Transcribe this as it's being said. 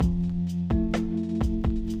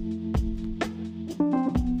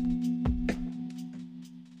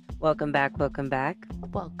Welcome back. Welcome back.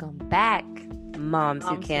 Welcome back. Moms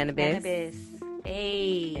Who Moms Who Cannabis.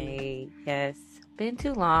 Hey. Hey, yes. Been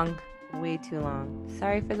too long. Way too long.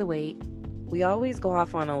 Sorry for the wait. We always go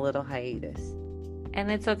off on a little hiatus.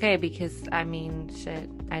 And it's okay because, shit,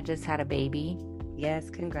 I just had a baby.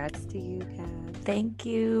 Yes, congrats to you, Kat. Thank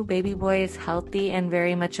you. Baby boy is healthy and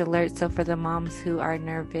very much alert. So for the moms who are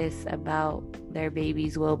nervous about their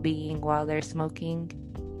baby's well-being while they're smoking,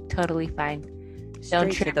 totally fine.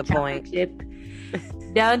 Straight to the point.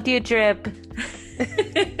 Don't you trip.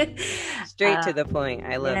 Straight to the point.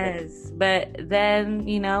 I love it. Yes, but then,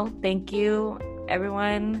 thank you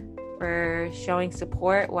everyone for showing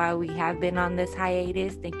support while we have been on this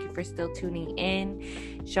hiatus. Thank you for still tuning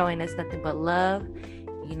in, showing us nothing but love.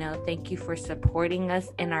 Thank you for supporting us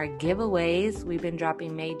in our giveaways. We've been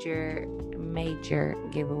dropping major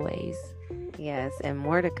giveaways. Yes, and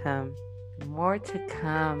more to come.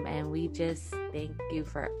 And we just thank you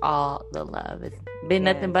for all the love. It's been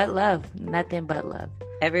nothing but love.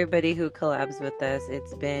 Everybody who collabs with us,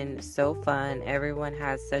 it's been so fun. Everyone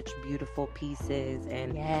has such beautiful pieces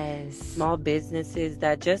and small businesses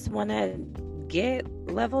that just want to get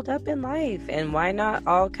leveled up in life, and why not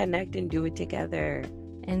all connect and do it together?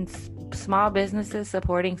 And small businesses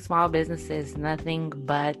supporting small businesses, nothing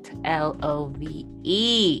but LOVE.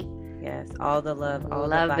 Yes, all the love, all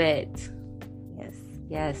love the it.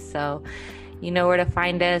 Yes. So, you know where to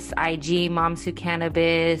find us: IG, Moms Who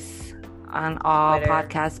Cannabis, on all Twitter.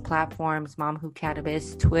 Podcast platforms, Mom Who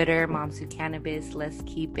Cannabis, Twitter, Moms Who Cannabis. Let's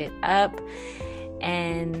keep it up.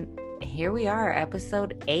 And here we are,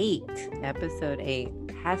 episode 8. Episode 8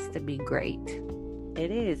 has to be great.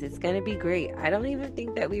 It is. It's going to be great. I don't even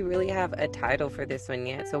think that we really have a title for this one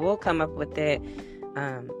yet. So we'll come up with it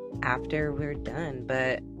after we're done.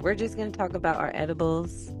 But we're just going to talk about our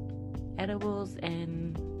edibles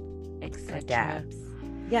and etc. Dabs.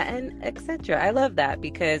 Yeah, and etc. I love that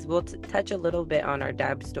because we'll touch a little bit on our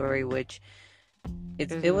dab story, which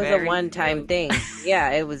it was a one-time thing.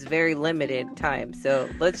 Yeah, it was very limited time. So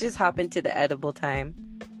let's just hop into the edible time.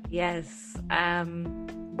 Yes.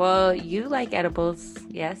 Well, you like edibles,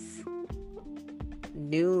 yes?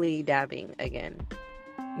 Newly dabbing again.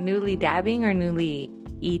 Newly dabbing or newly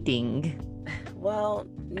eating? Well,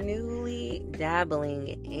 newly dabbling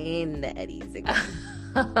in the eddies again.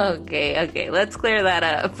 Okay. Let's clear that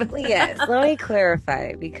up. Yes, let me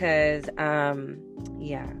clarify because,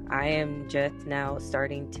 I am just now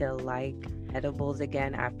starting to like edibles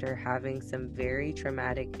again after having some very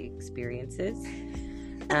traumatic experiences.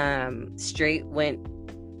 Straight went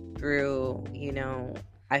through,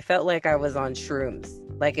 I felt like I was on shrooms.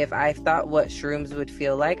 Like if I thought what shrooms would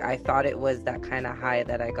feel like, I thought it was that kind of high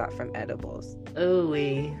that I got from edibles.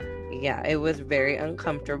 Ooh-wee. Yeah, it was very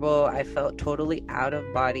uncomfortable. I felt totally out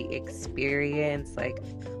of body experience, like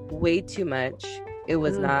way too much. It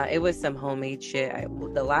was not, it was some homemade shit.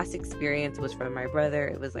 The last experience was from my brother.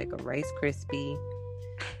 It was like a Rice Krispie.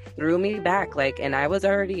 Threw me back, and I was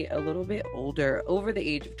already a little bit older, over the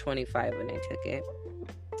age of 25 when I took it.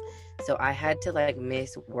 So I had to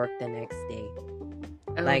miss work the next day.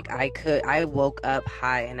 Oh. I woke up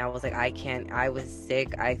high and I was like, I was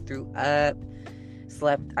sick. I threw up,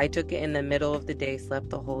 slept. I took it in the middle of the day, slept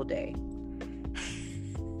the whole day.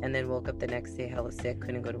 And then woke up the next day hella sick,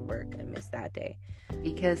 couldn't go to work. I missed that day.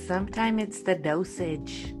 Because sometimes it's the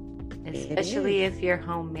dosage. Especially if you're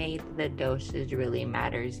homemade, the dosage really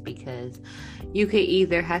matters because you could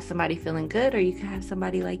either have somebody feeling good or you could have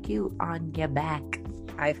somebody like you on your back.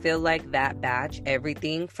 I feel like that batch,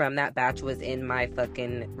 everything from that batch was in my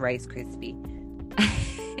fucking Rice Krispie.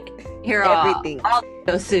 Everything. All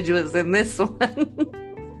dosage was in this one.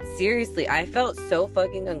 Seriously, I felt so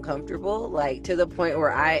fucking uncomfortable, to the point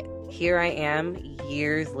where here I am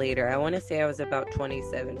years later. I want to say I was about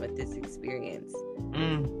 27 with this experience.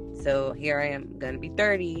 So here I am, gonna be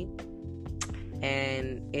 30.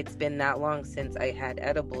 And it's been that long since I had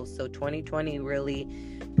edibles. So 2020 really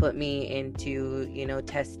put me into,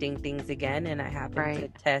 testing things again. And I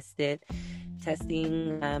happened to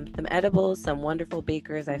testing some edibles, some wonderful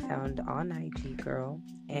bakers I found on IG, girl.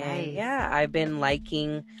 And I've been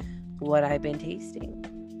liking what I've been tasting.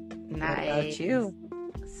 Nice. What about you?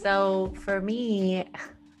 So for me,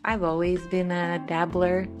 I've always been a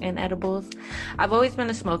dabbler in edibles. I've always been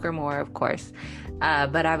a smoker more, of course.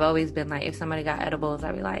 But I've always been if somebody got edibles,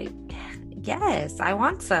 I'd be like, yes, I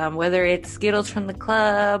want some. Whether it's Skittles from the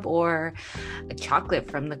club or a chocolate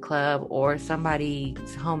from the club or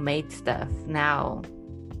somebody's homemade stuff. Now,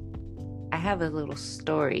 I have a little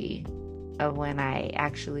story of when I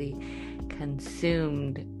actually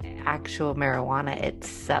consumed actual marijuana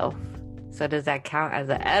itself. So does that count as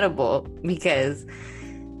an edible? Because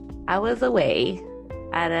I was away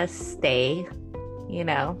at a stay, you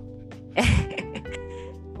know,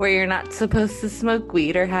 where you're not supposed to smoke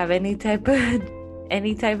weed or have any type of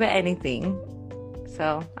anything.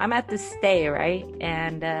 So I'm at the stay, right?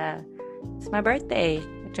 And it's my birthday.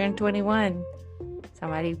 I turned 21.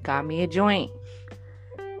 Somebody got me a joint.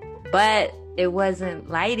 But it wasn't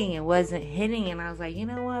lighting, it wasn't hitting. And I was like, you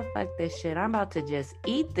know what? Fuck this shit. I'm about to just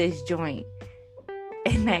eat this joint.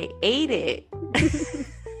 And I ate it.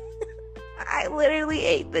 I literally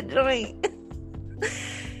ate the joint.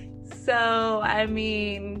 So, I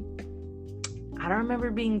mean, I don't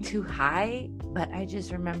remember being too high, but I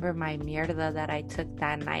just remember my mierda that I took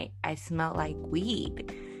that night. I smelled like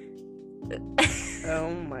weed.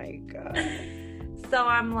 Oh my God. So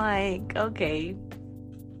I'm like, okay.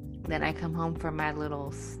 Then I come home from my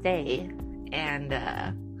little stay and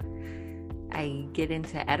I get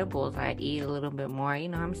into edibles. I eat a little bit more. You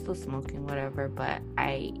know, I'm still smoking, whatever, but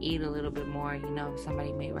I eat a little bit more. You know,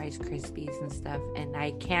 somebody made Rice Krispies and stuff. And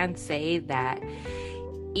I can say that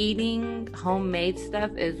eating homemade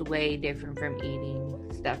stuff is way different from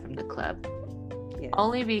eating stuff from the club. Yeah.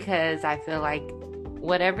 Only because I feel like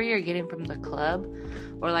whatever you're getting from the club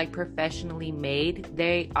or like professionally made,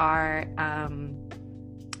 they are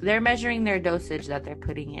they're measuring their dosage that they're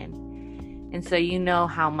putting in. And so you know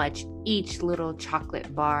how much each little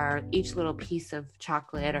chocolate bar, each little piece of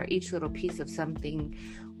chocolate, or each little piece of something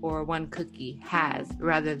or one cookie has,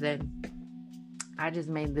 rather than I just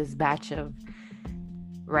made this batch of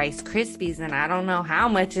Rice Krispies and I don't know how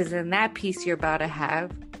much is in that piece you're about to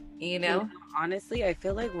have, you know? Honestly, I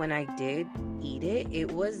feel like when I did eat it,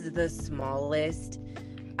 it was the smallest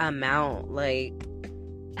amount. Like,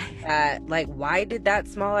 why did that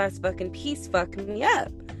small ass fucking piece fuck me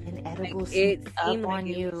up? And edibles, like, it seemed up on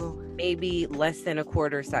like you. Maybe less than a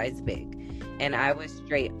quarter size big, and I was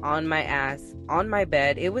straight on my ass on my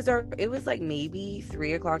bed. It was like maybe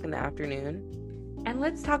 3:00 in the afternoon. And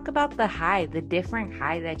let's talk about the high, the different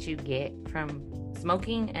high that you get from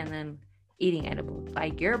smoking and then eating edibles.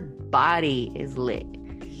 Like, your body is lit.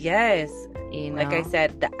 Yes. You know? Like I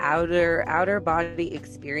said, the outer body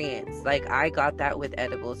experience. Like, I got that with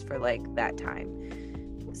edibles for like that time.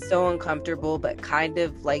 So uncomfortable, but kind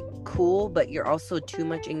of like cool, but you're also too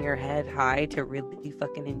much in your head high to really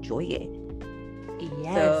fucking enjoy it.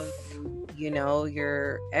 Yes. So, you know,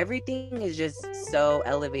 everything is just so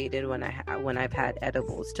elevated when I've had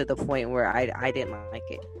edibles, to the point where I didn't like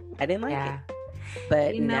it. I didn't like it.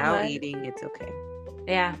 But you know now what? Eating, it's okay.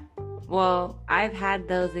 Yeah. Well, I've had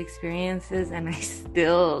those experiences and I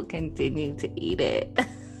still continue to eat it.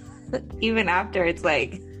 Even after it's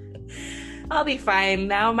like, I'll be fine.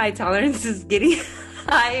 Now my tolerance is getting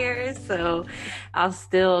higher. So I'll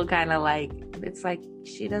still kind of like, it's like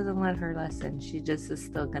she doesn't learn her lesson. She just is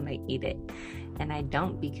still going to eat it. And I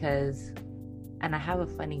don't because, and I have a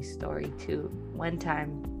funny story too. One time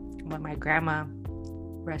when my grandma,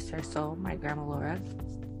 rest her soul, my grandma Laura,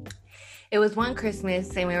 it was one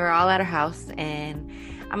Christmas and we were all at her house and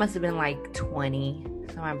I must have been like 20.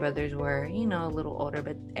 So my brothers were, you know, a little older,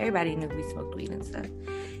 but everybody knew we smoked weed and stuff.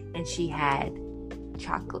 And she had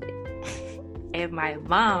chocolate. And my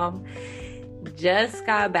mom just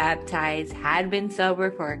got baptized, had been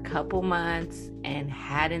sober for a couple months and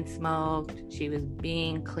hadn't smoked. She was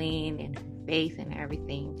being clean in her faith and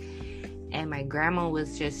everything. And my grandma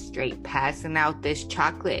was just straight passing out this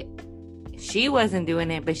chocolate. She wasn't doing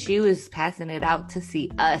it, but she was passing it out to see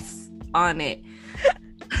us on it.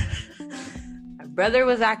 My brother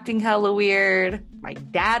was acting hella weird. My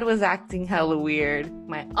dad was acting hella weird.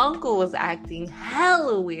 My uncle was acting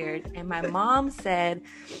hella weird. And my mom said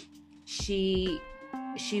she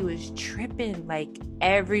was tripping. Like,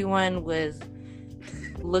 everyone was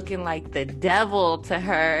looking like the devil to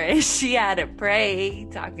her. And she had to pray,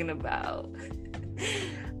 talking about,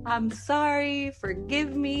 I'm sorry,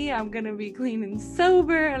 forgive me, I'm gonna be clean and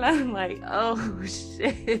sober. And I'm like, oh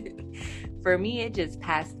shit. For me, it just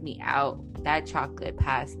passed me out. That chocolate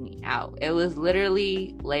passed me out. It was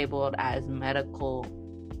literally labeled as medical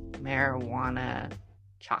marijuana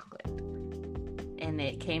chocolate. And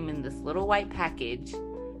it came in this little white package.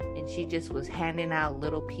 And she just was handing out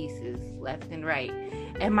little pieces left and right.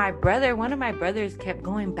 And one of my brothers kept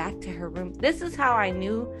going back to her room. This is how I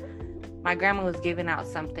knew my grandma was giving out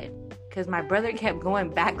something, because my brother kept going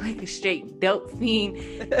back like a straight dope fiend,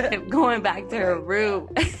 kept going back to her room.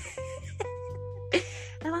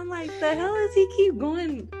 And I'm like, the hell does he keep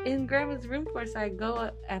going in grandma's room for? So I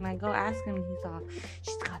go ask him, and he's all,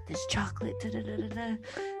 she's got this chocolate, da-da-da-da-da.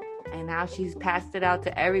 And now she's passed it out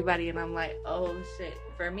to everybody. And I'm like, oh, shit.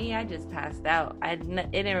 For me, I just passed out.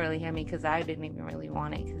 It didn't really hit me because I didn't even really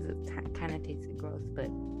want it because it kind of tasted gross. But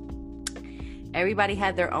everybody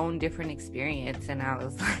had their own different experience. And I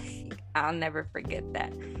was like, I'll never forget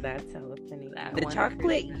that. That's hella funny. The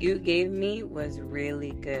chocolate you gave me was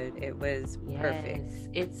really good. It was perfect.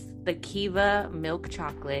 It's the Kiva milk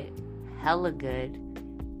chocolate. Hella good.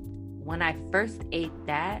 When I first ate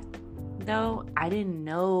that, though, I didn't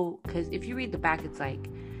know, because if you read the back, it's like,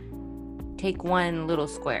 take one little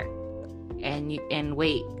square and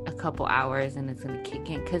wait a couple hours and it's gonna kick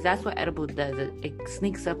in, because that's what edible does. It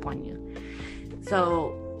sneaks up on you.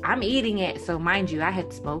 So I'm eating it. So mind you, I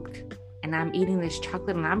had smoked and I'm eating this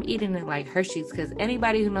chocolate and I'm eating it like Hershey's, because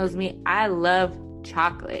anybody who knows me, I love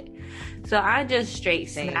chocolate. So I just straight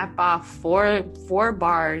snap off four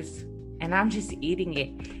bars and I'm just eating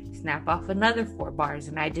it. Snap off another 4 bars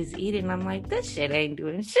and I just eat it, and I'm like, this shit ain't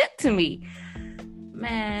doing shit to me.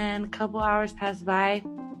 Man, a couple hours pass by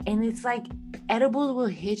and it's like edibles will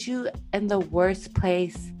hit you in the worst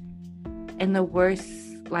place, in the worst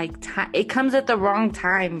like time. It comes at the wrong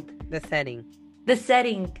time. The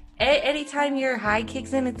setting. Anytime your high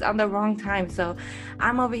kicks in, it's on the wrong time. So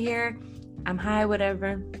I'm over here, I'm high,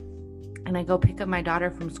 whatever, and I go pick up my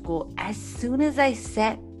daughter from school. As soon as I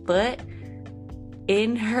set foot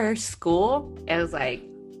in her school, it was like,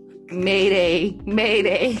 mayday.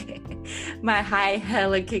 My high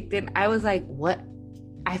hella kicked in. I was like, what?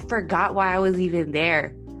 I forgot why I was even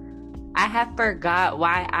there. I have forgot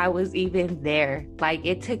why I was even there. Like,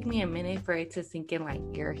 it took me a minute for it to sink in, like,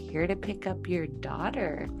 you're here to pick up your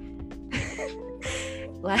daughter.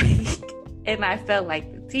 Like, and I felt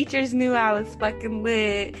like the teachers knew I was fucking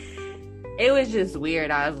lit. It was just weird.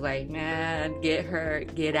 I was like, man, get her,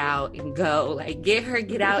 get out and go. Like, get her,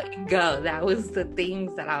 get out and go. That was the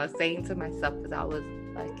things that I was saying to myself because I was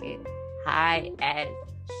fucking high as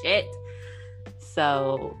shit.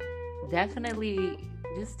 So definitely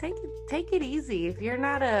just take it easy. If you're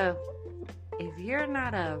not a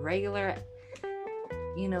regular,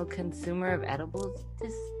 consumer of edibles,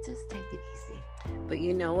 just take it easy. But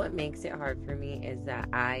you know what makes it hard for me is that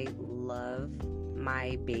I love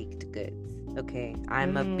my baked goods. Okay,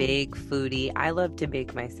 I'm a big foodie. I love to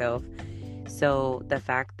bake myself. So the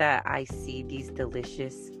fact that I see these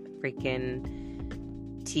delicious freaking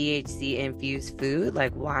THC infused food,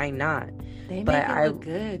 like, why not? They make it look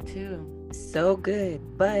good too. So good,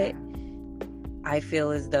 but I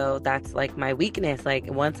feel as though that's like my weakness.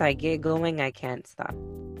 Like, once I get going, I can't stop.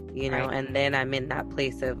 Right. And then I'm in that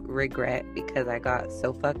place of regret because I got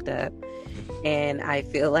so fucked up. And I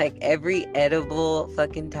feel like every edible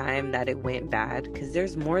fucking time that it went bad, because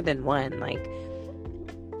there's more than one, like,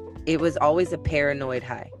 it was always a paranoid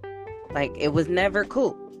high. Like, it was never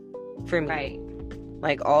cool for me. Right.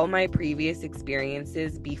 Like, all my previous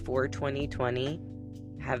experiences before 2020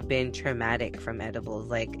 have been traumatic from edibles.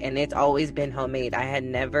 Like, and it's always been homemade. I had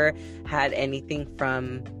never had anything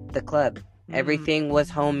from the club. Everything was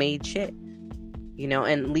homemade shit,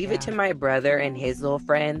 and leave it to my brother and his little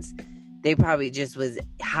friends. They probably just was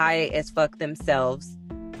high as fuck themselves,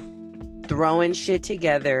 throwing shit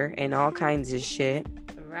together and all kinds of shit.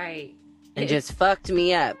 Right. And just fucked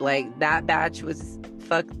me up. Like, that batch was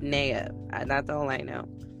fucked Nay up. That's all I know.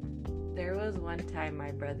 There was one time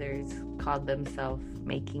my brothers called themselves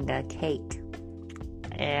making a cake.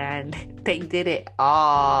 And they did it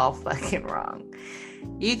all fucking wrong.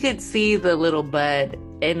 You could see the little bud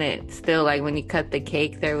in it still. Like, when you cut the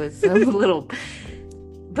cake, there was some little...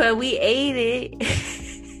 But we ate it.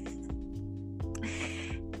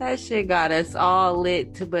 That shit got us all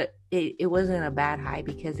lit. But it wasn't a bad high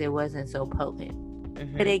because it wasn't so potent.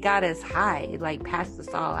 Mm-hmm. But it got us high. It, like, passed us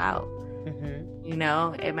all out. Mm-hmm.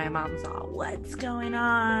 And my mom's all, what's going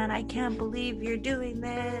on? I can't believe you're doing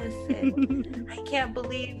this. And I can't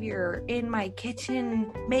believe you're in my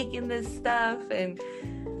kitchen making this stuff. And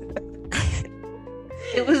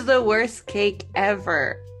it was the worst cake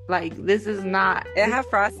ever. Like, this is not... It had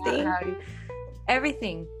frosting?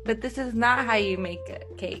 Everything. But this is not how you make a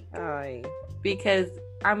cake. Oh. Because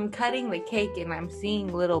I'm cutting the cake and I'm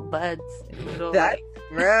seeing little buds. And that's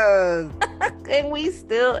gross. And we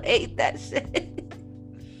still ate that shit.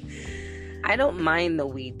 I don't mind the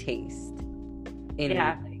weed taste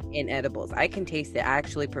in edibles. I can taste it. I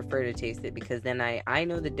actually prefer to taste it because then I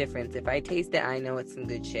know the difference. If I taste it, I know it's some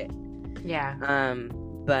good shit. Yeah.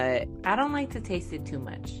 But I don't like to taste it too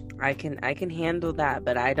much. I can handle that,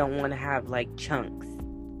 but I don't want to have like chunks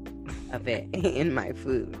of it in my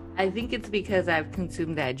food. I think it's because I've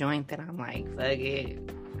consumed that joint that I'm like, fuck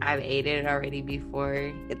it. I've ate it already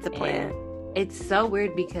before. It's a plant. It's so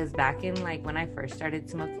weird because back in like when I first started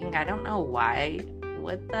smoking, I don't know why,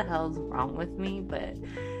 what the hell's wrong with me, but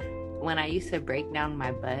when I used to break down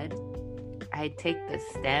my bud, I'd take the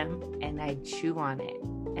stem and I'd chew on it,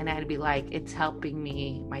 and I'd be like, it's helping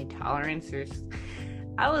me, my tolerance, or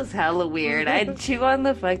I was hella weird. I'd chew on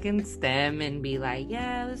the fucking stem and be like,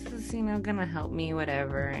 yeah, this is, gonna help me,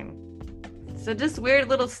 whatever. And so just weird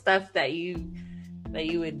little stuff that you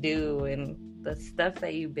would do, and the stuff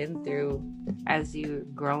that you've been through as you're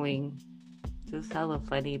growing. Just hella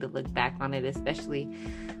funny to look back on it, especially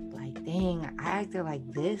like, dang, I acted like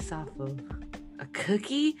this off of a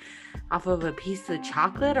cookie, off of a piece of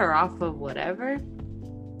chocolate, or off of whatever.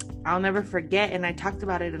 I'll never forget, and I talked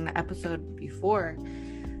about it in the episode before,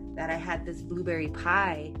 that I had this blueberry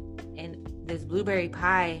pie, and this blueberry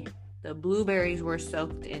pie, the blueberries were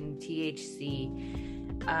soaked in THC.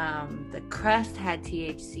 The crust had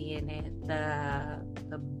THC in it.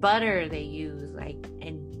 The butter they use, like,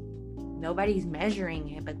 and nobody's measuring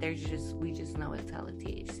it, but we just know it's hella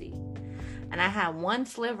THC. And I had one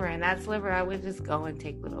sliver, and that sliver I would just go and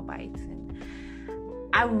take little bites. And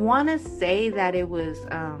I want to say that it was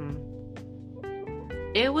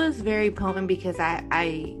very potent, because it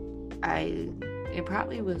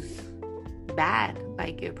probably was bad.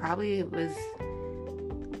 Like, it probably was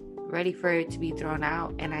ready for it to be thrown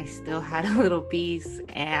out, and I still had a little piece.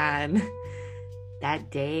 And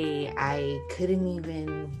that day I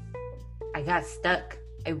got stuck.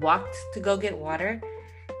 I walked to go get water,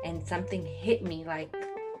 and something hit me. Like,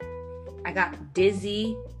 I got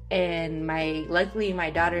dizzy, and luckily my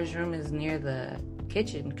daughter's room is near the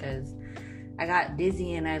kitchen, because I got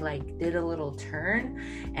dizzy and I like did a little turn,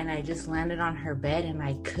 and I just landed on her bed, and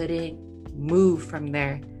I couldn't move from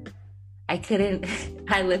there. I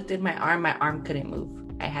lifted my arm couldn't move.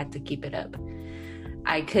 I had to keep it up.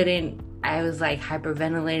 I was like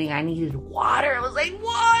hyperventilating. I needed water. I was like,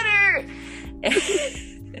 water!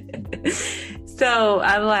 So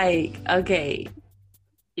I'm like, okay,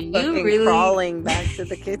 you really crawling back to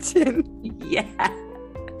the kitchen. Yeah.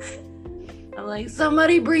 I'm like,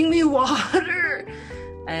 somebody bring me water.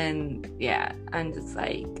 And yeah, I'm just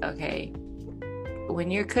like, okay,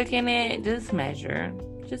 when you're cooking it, just measure.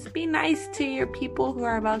 Just be nice to your people who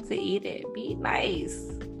are about to eat it. Be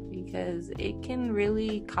nice, because it can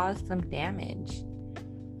really cause some damage.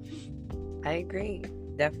 I agree.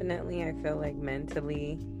 Definitely, I feel like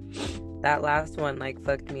mentally, that last one like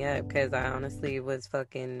fucked me up, because I honestly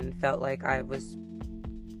felt like I was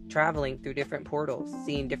traveling through different portals,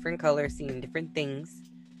 seeing different colors, seeing different things.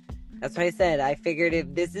 That's why I said, I figured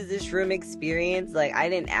if this is a shroom experience, like, I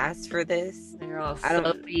didn't ask for this. You're all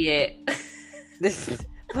so be it.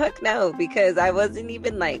 Fuck no, because I wasn't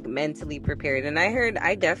even like mentally prepared. And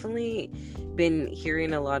I definitely been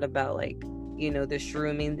hearing a lot about, like, the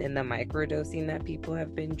shrooming and the microdosing that people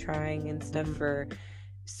have been trying and stuff for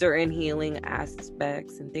certain healing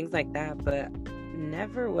aspects and things like that. But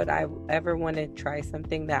never would I ever want to try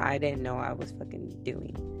something that I didn't know I was fucking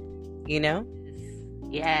doing.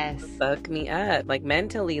 Yes. Fuck me up. Like,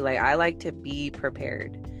 mentally, like, I like to be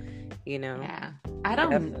prepared, Yeah. I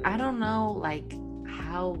don't know, like,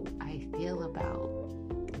 how I feel about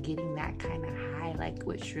getting that kind of high, like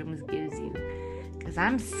what shrooms gives you, because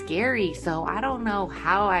I'm scary. So I don't know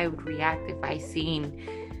how I would react if I seen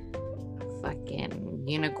a fucking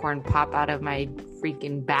unicorn pop out of my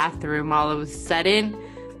freaking bathroom all of a sudden.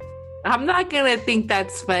 I'm not gonna think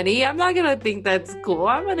that's funny. I'm not gonna think that's cool.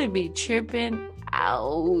 I'm gonna be tripping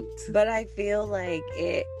out. But I feel like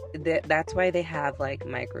that's why they have like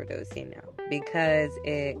microdosing now, because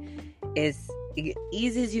it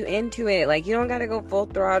eases you into it. Like, you don't gotta go full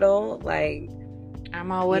throttle. Like, I'm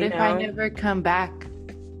all, what if I never come back?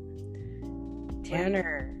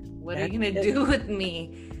 Tanner, what are you gonna do with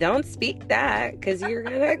me? Don't speak that, because you're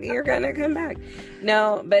gonna come back.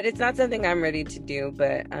 No, but it's not something I'm ready to do.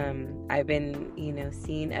 But I've been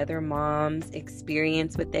seeing other moms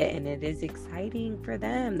experience with it, and it is exciting for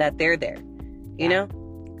them that they're there.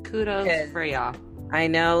 Kudos for y'all. I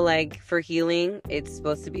know, like, for healing, it's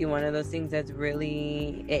supposed to be one of those things that's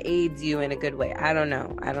really, it aids you in a good way. I don't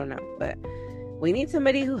know, but we need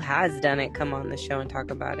somebody who has done it come on the show and talk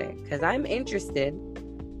about it, because I'm interested.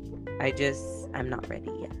 I'm not ready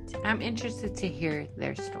yet. I'm interested to hear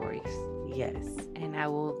their stories. Yes. And I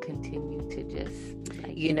will continue to just,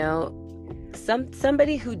 like,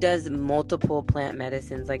 somebody who does multiple plant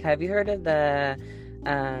medicines. Like, have you heard of the,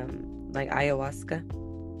 like, ayahuasca?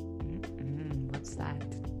 What's that?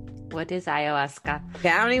 What is ayahuasca? Okay,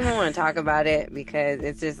 I don't even want to talk about it, because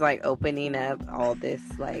it's just like opening up all this,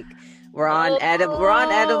 like, we're on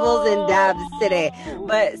edibles and dabs today.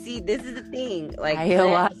 But see, this is the thing, like,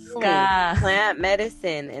 ayahuasca. plant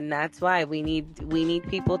medicine, and that's why we need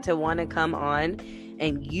people to want to come on,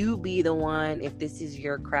 and you be the one, if this is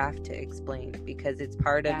your craft, to explain, because it's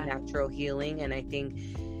part of natural healing, and I think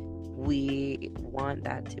we want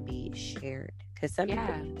that to be shared, because some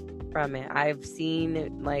people from it. I've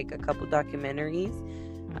seen like a couple documentaries,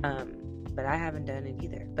 but I haven't done it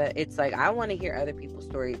either. But it's like I want to hear other people's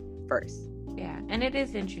story first. Yeah, and it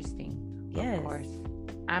is interesting. Yes. Of course.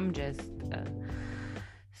 I'm just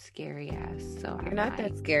scary ass. So you're not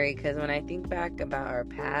that scary, because when I think back about our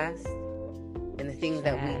past and the things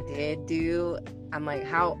that we did do, I'm like,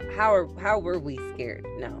 how were we scared?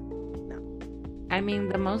 No. I mean,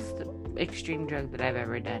 the most extreme drug that I've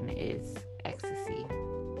ever done is ecstasy.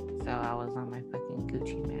 So I was on my fucking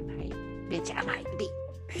Gucci Man height. Bitch, I might be.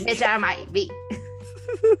 Bitch, I might be.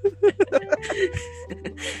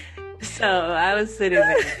 So I was sitting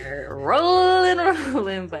there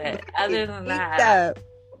rolling, but other than that,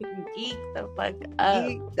 geek the fuck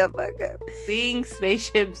up. Seeing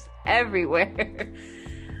spaceships everywhere.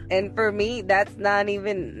 And for me, that's not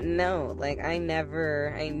even, no, like I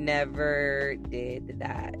never did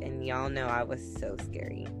that. And y'all know I was so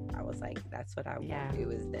scary. I was like, that's what I want to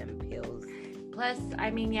do, is them pills. Plus,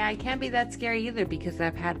 I mean, I can't be that scary either, because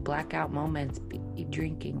I've had blackout moments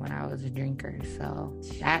drinking when I was a drinker. So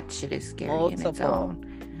that shit is scary in its own.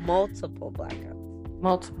 Multiple blackouts.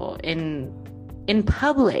 Multiple. In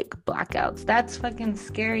public blackouts. That's fucking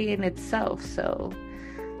scary in itself. So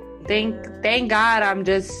thank God I'm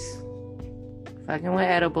just fucking with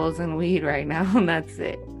edibles and weed right now, and that's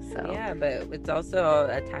it. So yeah, but it's also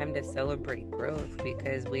a time to celebrate growth,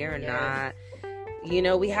 because we are not,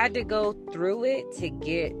 we had to go through it to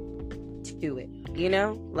get to it,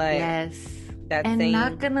 like that. And saying,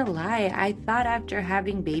 not gonna lie, I thought after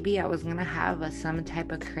having baby I was gonna have some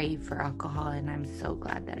type of crave for alcohol, and I'm so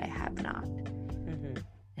glad that I have not.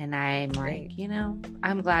 And I'm like,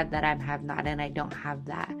 I'm glad that I have not, and I don't have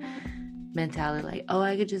that mentality like, oh,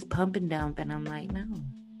 I could just pump and dump. And I'm like, no,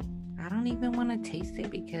 I don't even want to taste it,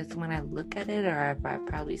 because when I look at it, or if I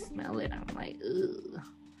probably smell it, I'm like, ugh.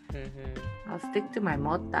 I'll stick to my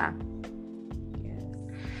mota. Yes.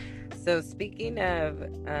 So speaking of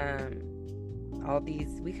all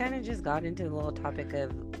these, we kind of just got into a little topic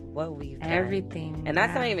of what we've done. Everything. And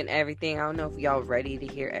that's not even everything. I don't know if y'all ready to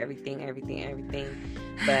hear everything.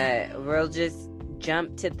 But we'll just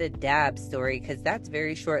jump to the dab story, because that's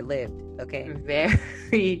very short-lived, okay?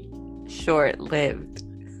 Very short-lived.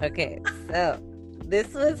 Okay, so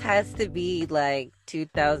this has to be like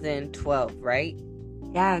 2012, right?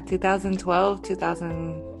 Yeah, 2012,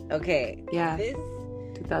 Okay. Yeah.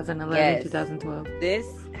 2011, 2012. This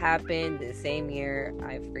happened the same year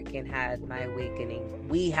I freaking had my awakening.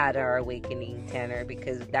 We had our awakening, Tanner,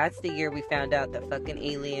 because that's the year we found out that fucking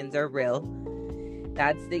aliens are real.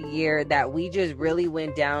 That's the year that we just really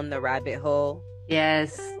went down the rabbit hole.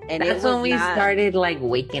 Yes. And that's when we started like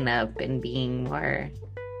waking up and being more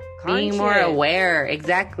aware.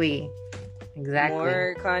 Exactly.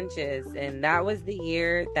 More conscious. And that was the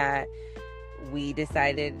year that we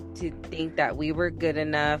decided to think that we were good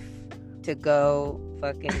enough to go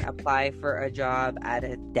fucking apply for a job at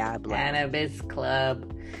a dab lab. Cannabis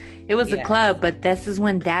club. It was a club, but this is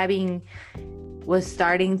when dabbing was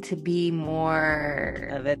starting to be more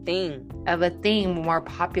of a thing, more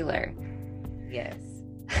popular. Yes.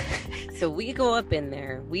 So we go up in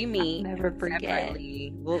there. We meet. I'll never forget.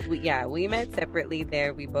 Separately. We met separately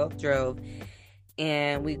there. We both drove.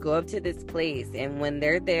 And we go up to this place. And when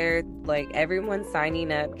they're there, like, everyone's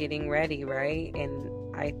signing up, getting ready, right?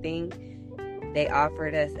 And I think they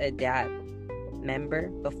offered us a dab. Remember?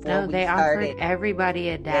 Before we started. Offered everybody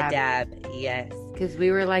a dab. A dab, yes. Because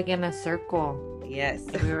we were, like, in a circle. Yes.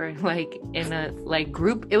 We were, like, in a, like,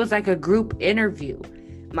 group. It was like a group interview.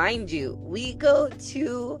 Mind you, we go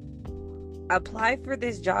to apply for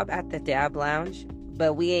this job at the dab lounge,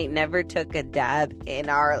 but we ain't never took a dab in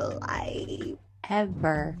our life.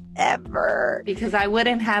 Ever. Because I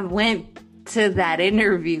wouldn't have went to that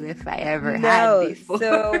interview if I ever had before.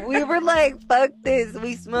 So we were like, fuck this.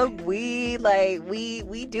 We smoke weed. Like,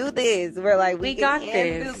 we do this. We're like, we got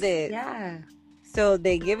this. Yeah. So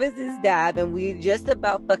they give us this dab, and we just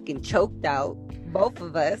about fucking choked out, both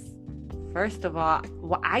of us. First of all,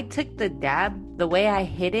 I took the dab. The way I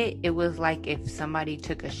hit it, it was like if somebody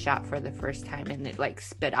took a shot for the first time and it like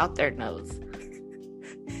spit out their nose.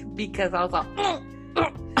 Because I was like,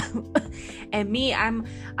 and me, I'm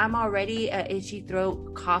already a itchy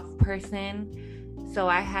throat cough person. So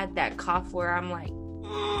I had that cough where I'm like,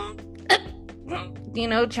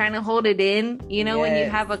 trying to hold it in. When you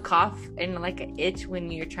have a cough and like an itch when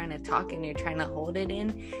you're trying to talk and you're trying to hold it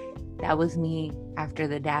in. that was me after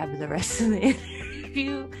the dab the rest of the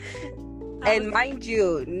interview. And mind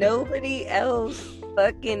you, nobody else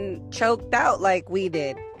fucking choked out like we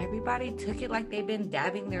did. Everybody took it like they've been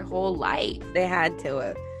dabbing their whole life. They had to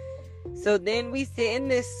have. So then we sit in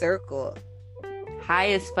this circle.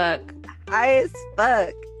 High as fuck. High as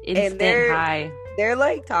fuck. Instant high. They're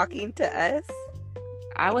like talking to us.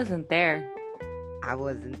 I wasn't there. I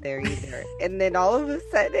wasn't there either. And then all of a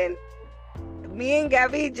sudden, me and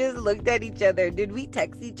Gabby just looked at each other. Did we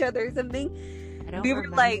text each other or something? I don't we were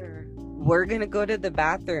remember. Like, we're gonna go to the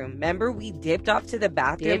bathroom. Remember, we dipped off to the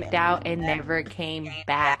bathroom. Dipped out and never came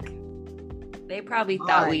back. They probably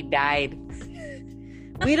thought we died.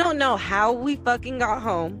 We don't know how we fucking got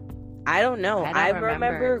home. I don't know. I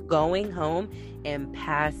remember going home and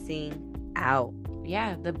passing out.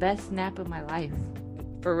 Yeah, the best nap of my life.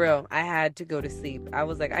 For real. I had to go to sleep. I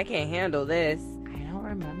was like, I can't handle this. I don't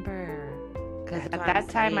remember. Because at that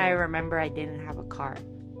time, I remember I didn't have a car.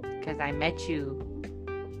 Because I met you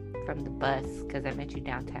from the bus. Because I met you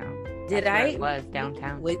downtown. Did I? It was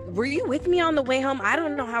downtown. Were you with me on the way home? I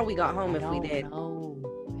don't know how we got home if we did. I don't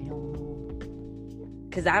know.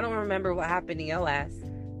 Because I don't remember what happened to your ass.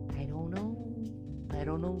 I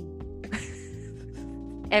don't know.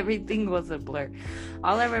 Everything was a blur.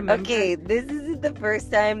 All I remember. Okay, this is the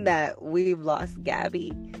first time that we've lost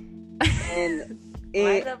Gabby. And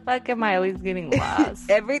why the fuck am I always getting lost?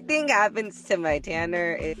 Everything happens to my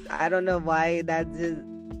Tanner. I don't know why. That's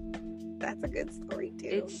a good story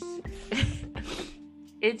too.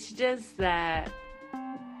 It's just that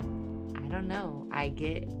I don't know. I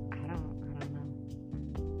don't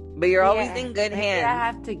know. But you're always in good hands. I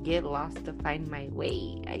have to get lost to find my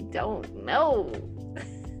way. I don't know.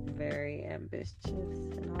 Very ambitious.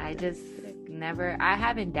 I just never. I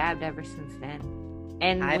haven't dabbed ever since then.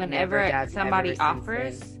 And whenever somebody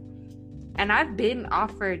offers, and I've been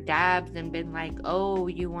offered dabs and been like, "Oh,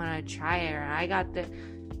 you want to try it?" And I got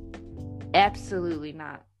absolutely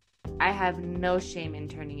not. I have no shame in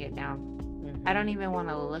turning it down. Mm-hmm. I don't even want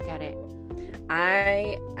to look at it.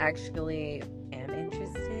 I actually am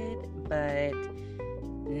interested, but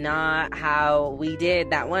not how we did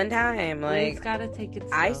that one time. Like, it's gotta take it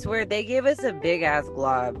slow. I swear they gave us a big ass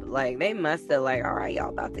glob. Like, they must have like, all right, y'all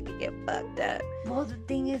about to get fucked up. Well, the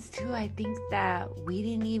thing is too, I think that we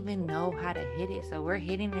didn't even know how to hit it, so we're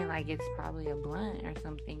hitting it like it's probably a blunt or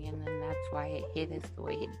something, and then that's why it hit us the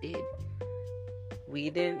way it did. We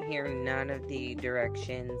didn't hear none of the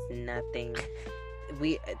directions, nothing.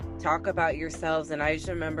 We talk about yourselves, and I just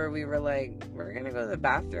remember we were like, we're gonna go to the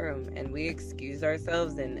bathroom, and we excused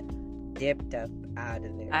ourselves and dipped up out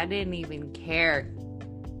of there. I didn't even care.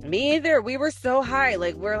 Me either. We were so high,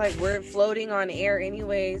 we're floating on air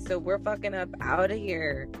anyway, so we're fucking up out of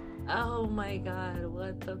here. Oh my god,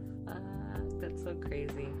 what the fuck? That's so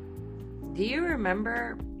crazy. Do you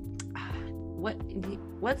remember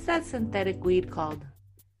what's that synthetic weed called?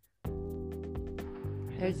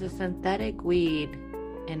 There's a synthetic weed,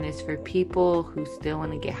 and it's for people who still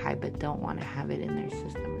want to get high but don't want to have it in their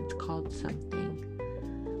system. It's called something.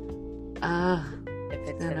 If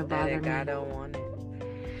it's synthetic, I don't want it.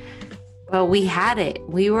 But we had it.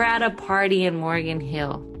 We were at a party in Morgan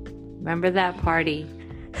Hill. Remember that party?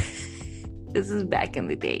 This is back in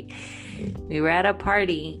the day. We were at a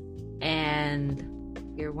party, and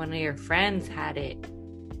one of your friends had it.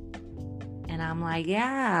 And I'm like,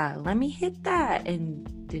 yeah, let me hit that. And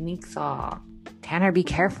Danique saw, Tanner, be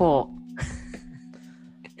careful.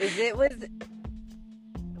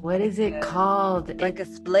 What is it called? Like a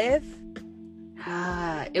spliff?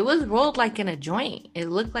 It was rolled like in a joint. It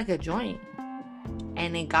looked like a joint.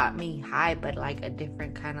 And it got me high, but like a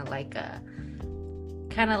different kind of like a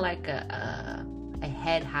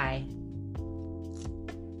head high.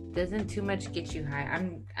 Doesn't too much get you high.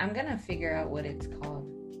 I'm gonna figure out what it's called.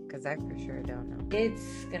 Because I for sure don't know.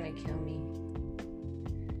 It's gonna kill me.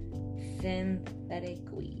 Synthetic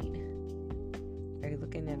weed. Are you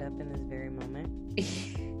looking it up in this very moment?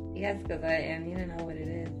 Yes, because I need to know what it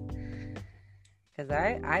is. Because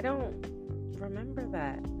I don't remember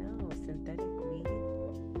that. No, synthetic weed.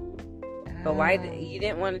 But why you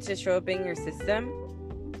didn't want it to show up in your system?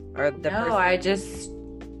 Or the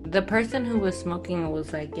the person who was smoking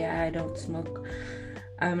was like, yeah, I don't smoke.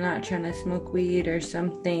 I'm not trying to smoke weed or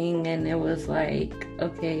something. And it was like,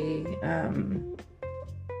 okay,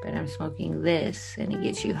 but I'm smoking this and it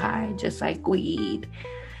gets you high just like weed.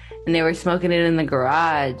 And they were smoking it in the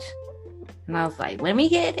garage. And I was like, let me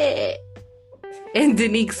get it. And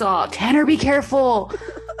Danique saw, Tanner, be careful.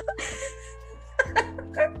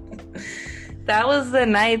 That was the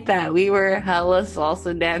night that we were hella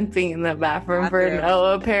salsa dancing in the bathroom for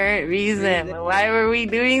no apparent reason. Why were we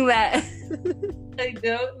doing that? I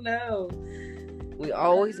don't know. We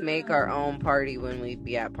always make our own party when we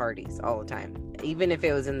be at parties all the time. Even if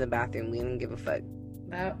it was in the bathroom, we didn't give a fuck.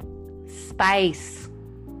 Spice.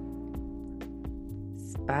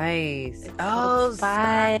 Oh,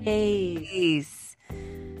 Spice.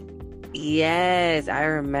 Yes, I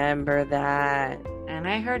remember that. And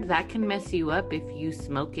I heard that can mess you up if you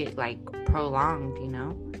smoke it like prolonged, you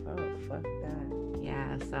know? Oh, fuck that.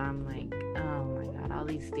 Yeah, so I'm like, oh my God, all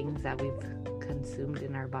these things that we've consumed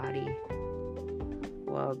in our body.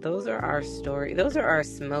 Well, those are our story. Those are our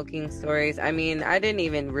smoking stories. I mean, I didn't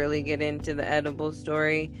even really get into the edible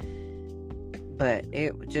story, but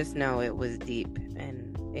it was deep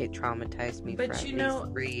and it traumatized me for at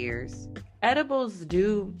least 3 years. Edibles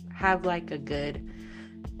do have like a good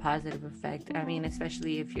positive effect. I mean,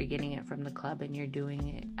 especially if you're getting it from the club and you're doing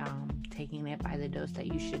it, taking it by the dose that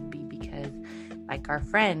you should be, because like our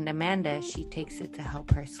friend Amanda, she takes it to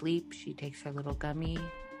help her sleep. She takes her little gummy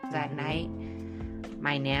that night.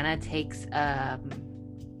 My Nana takes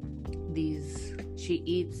she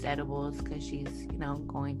eats edibles because she's,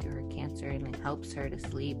 going through her cancer, and it helps her to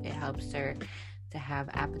sleep. It helps her to have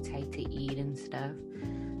appetite to eat and stuff.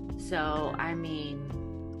 So, I mean,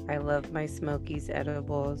 I love my Smokies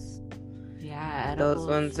edibles. Yeah, edibles. Those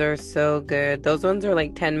ones are so good. Those ones are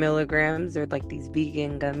like 10 milligrams. They're like these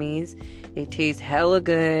vegan gummies. They taste hella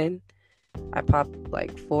good. I popped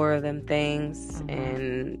like 4 of them things.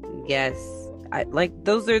 And yes,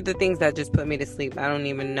 those are the things that just put me to sleep. I don't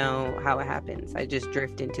even know how it happens. I just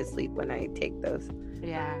drift into sleep when I take those.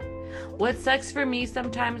 Yeah. What sucks for me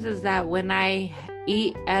sometimes is that when I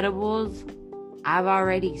eat edibles, I've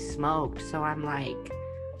already smoked. So I'm like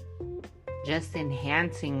just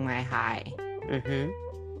enhancing my high.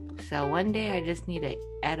 So one day I just need an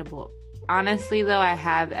edible. Honestly, though, I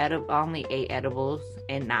have only 8 edibles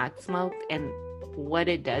and not smoked. And what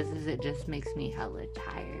it does is it just makes me hella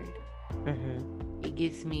tired. It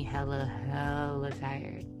gets me hella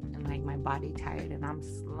tired, and like my body tired, and I'm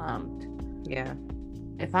slumped. Yeah.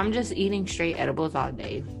 If I'm just eating straight edibles all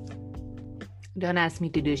day, don't ask me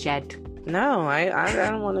to do shit. No, I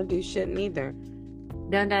don't want to do shit neither.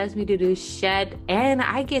 Don't ask me to do shit. And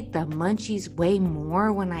I get the munchies way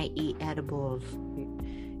more when I eat edibles.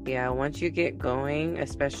 Yeah, once you get going,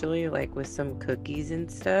 especially like with some cookies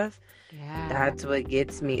and stuff, that's what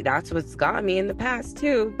gets me. That's what's got me in the past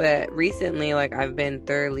too. But recently, like, I've been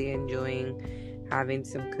thoroughly enjoying having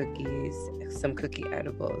some cookie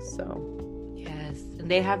edibles. So yes,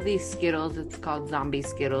 and they have these Skittles. It's called Zombie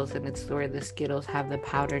Skittles, and it's where the Skittles have the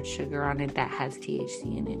powdered sugar on it that has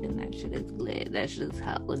THC in it, and that shit is lit. That shit is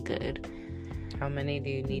hella good. How many do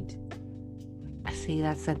you need? See,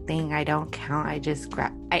 that's the thing. I don't count. I just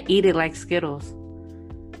I eat it like Skittles.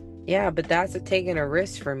 Yeah, but that's taking a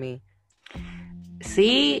risk for me.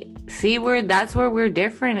 See, that's where we're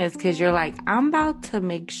different, is because you're like, I'm about to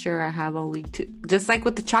make sure I have only 2. Just like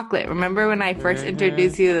with the chocolate. Remember when I first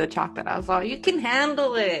introduced you to the chocolate? I was like, you can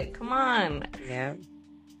handle it. Come on. Yeah.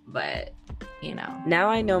 But, now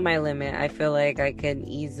I know my limit. I feel like I can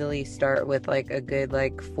easily start with like a good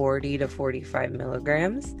 40 to 45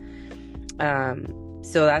 milligrams.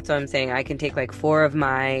 So that's what I'm saying. I can take 4 of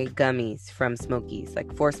my gummies from Smokies,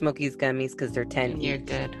 4 Smokies gummies, because they're 10 and you're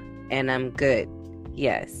good. And I'm good.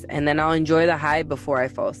 Yes. And then I'll enjoy the high before I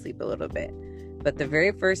fall asleep a little bit. But the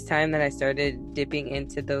very first time that I started dipping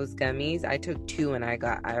into those gummies, I took 2 and I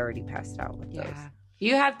already passed out with those.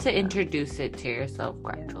 You have to introduce it to yourself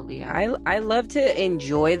gradually. I love to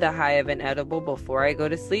enjoy the high of an edible before I go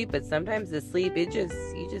to sleep, but sometimes the sleep, you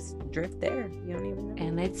just drift there. You don't even know.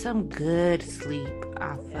 And it's some good sleep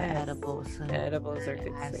off of edibles. Edibles are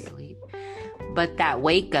good sleep. But that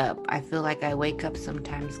wake up, I feel like I wake up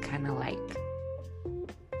sometimes kind of like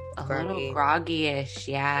a little groggy-ish.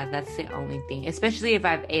 Yeah, that's the only thing. Especially if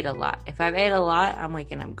I've ate a lot. If I've ate a lot, I'm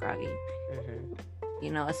waking up groggy.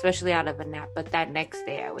 Especially out of a nap. But that next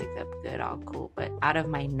day, I wake up good, all cool. But out of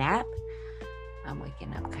my nap, I'm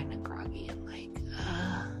waking up kind of groggy and like,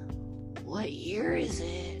 what year is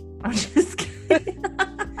it? I'm just kidding.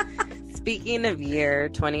 Speaking of year,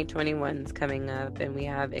 2021's coming up, and we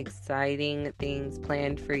have exciting things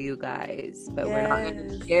planned for you guys. But we're not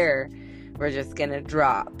going to share. We're just going to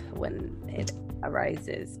drop when it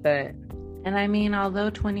arises. And I mean, although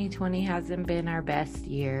 2020 hasn't been our best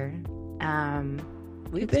year,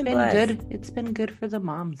 We've been good. It's been good for the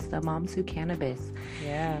moms who cannabis.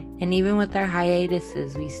 Yeah. And even with our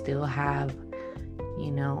hiatuses, we still have,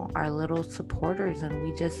 our little supporters, and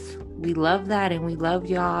we love that, and we love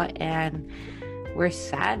y'all. And we're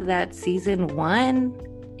sad that season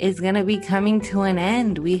 1 is going to be coming to an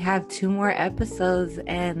end. We have 2 more episodes,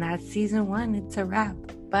 and that's season 1. It's a wrap.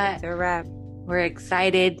 But It's a wrap. We're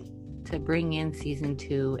excited to bring in season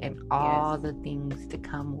 2 and all the things to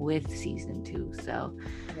come with season 2. So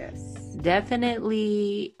yes,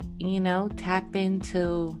 definitely, tap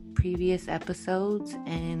into previous episodes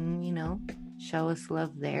and, show us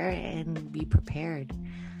love there and be prepared.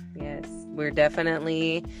 Yes, we're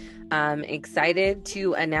definitely excited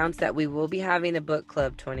to announce that we will be having a book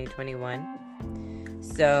club 2021.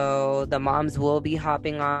 So the moms will be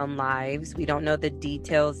hopping on lives. We don't know the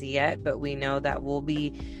details yet, but we know that we'll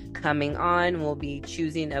be coming on. We'll be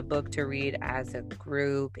choosing a book to read as a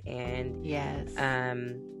group, and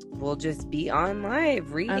we'll just be on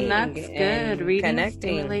live reading. And that's good. Reading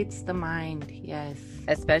connecting. Stimulates the mind. Yes.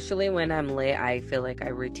 Especially when I'm lit, I feel like I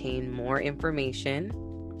retain more information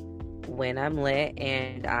when I'm lit,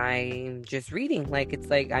 and I'm just reading. Like, it's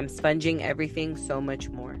like I'm sponging everything so much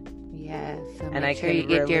more. Yes, so and make sure you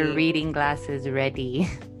get your reading glasses ready.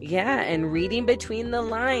 Yeah, and reading between the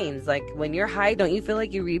lines. Like, when you're high, don't you feel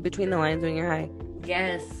like you read between the lines when you're high?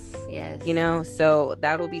 Yes. So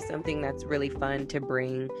that'll be something that's really fun to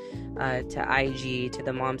bring to IG, to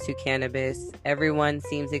the Moms Who Cannabis. Everyone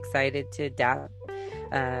seems excited to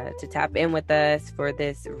tap in with us for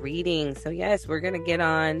this reading. So yes, we're gonna get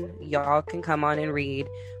on. Y'all can come on and read.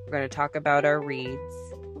 We're gonna talk about our reads.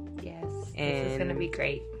 Yes, and this is gonna be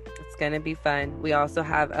great. It's gonna be fun. We also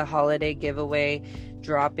have a holiday giveaway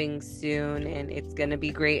dropping soon, and it's gonna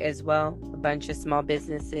be great as well. A bunch of small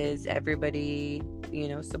businesses, everybody,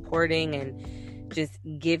 supporting and just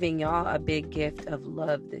giving y'all a big gift of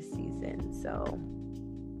love this season. So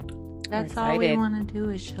that's all we want to do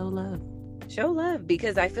is show love,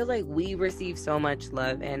 because I feel like we receive so much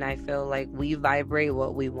love, and I feel like we vibrate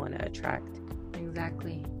what we want to attract.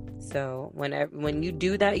 Exactly. So when you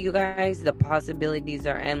do that, you guys, the possibilities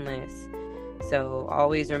are endless. So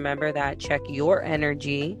always remember that. Check your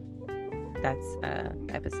energy. That's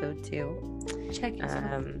episode 2. Check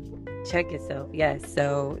yourself. Yes.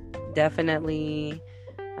 So definitely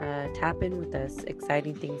tap in with us.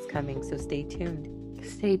 Exciting things coming. So stay tuned.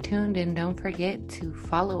 Stay tuned, and don't forget to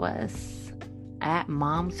follow us at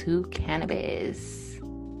Moms Who Cannabis.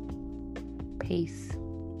 Peace.